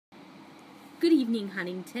Good evening,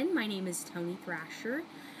 Huntington. My name is Tony Thrasher.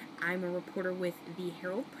 I'm a reporter with the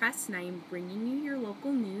Herald-Press, and I am bringing you your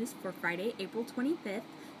local news for Friday, April 25th,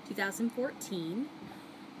 2014.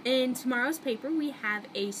 In tomorrow's paper, we have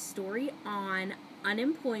a story on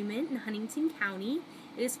unemployment in Huntington County.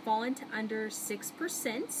 It has fallen to under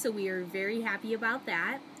 6%, so we are very happy about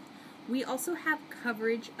that. We also have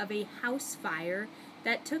coverage of a house fire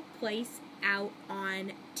that took place out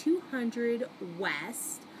on 200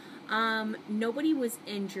 West. Nobody was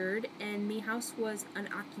injured, and the house was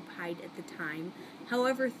unoccupied at the time.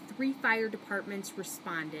 However, 3 fire departments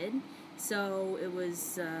responded, so it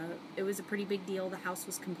was a pretty big deal. The house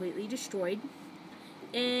was completely destroyed.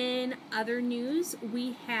 In other news,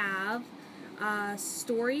 we have a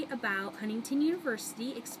story about Huntington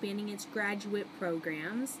University expanding its graduate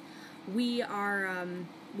programs. We are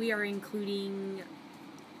including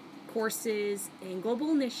courses in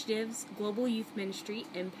global initiatives, global youth ministry,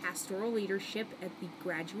 and pastoral leadership at the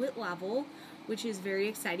graduate level, which is very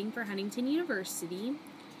exciting for Huntington University.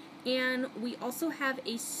 And we also have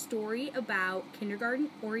a story about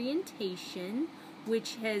kindergarten orientation,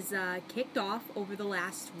 which has kicked off over the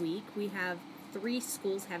last week. We have 3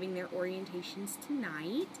 schools having their orientations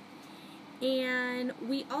tonight. And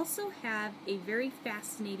we also have a very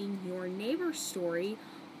fascinating Your Neighbor story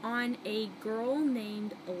on a girl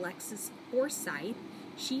named Alexis Forsyth.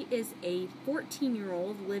 She is a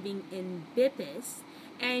 14-year-old living in Bippus,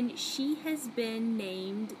 and she has been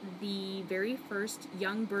named the very first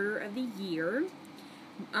Young Birder of the Year.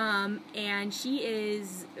 And she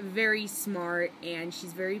is very smart, and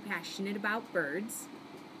she's very passionate about birds.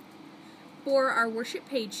 For our worship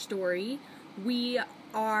page story, we have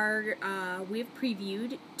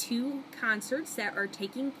previewed 2 concerts that are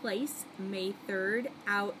taking place May 3rd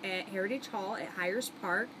out at Heritage Hall at Hyers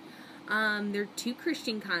Park. They're 2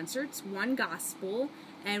 Christian concerts, 1 gospel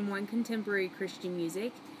and 1 contemporary Christian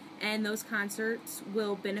music, and those concerts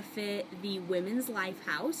will benefit the Women's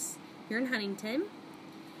Lifehouse here in Huntington.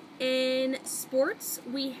 In sports,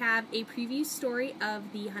 we have a preview story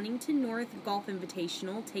of the Huntington North Golf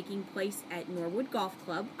Invitational taking place at Norwood Golf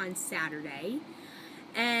Club on Saturday.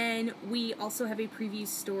 And we also have a preview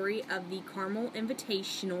story of the Carmel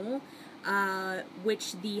Invitational,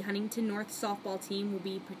 which the Huntington North softball team will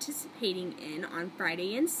be participating in on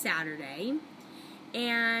Friday and Saturday.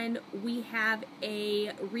 And we have a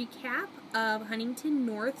recap of Huntington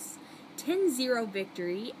North's 10-0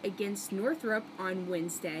 victory against Northrop on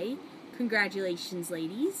Wednesday. Congratulations,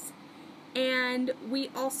 ladies. And we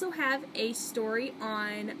also have a story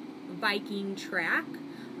on Viking track.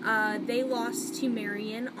 They lost to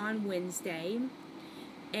Marion on Wednesday,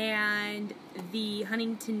 and the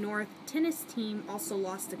Huntington North tennis team also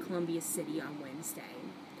lost to Columbia City on Wednesday.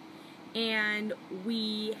 And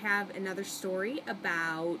we have another story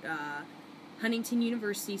about Huntington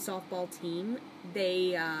University softball team.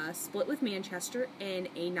 They split with Manchester in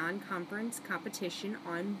a non-conference competition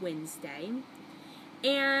on Wednesday.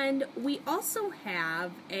 And we also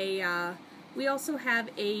have a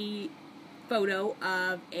photo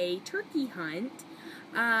of a turkey hunt.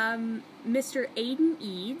 Mr. Aiden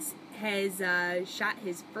Eads has shot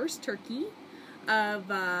his first turkey of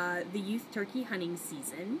the youth turkey hunting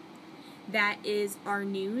season. That is our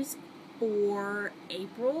news for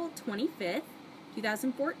April 25th,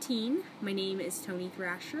 2014. My name is Tony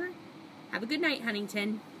Thrasher. Have a good night,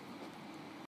 Huntington.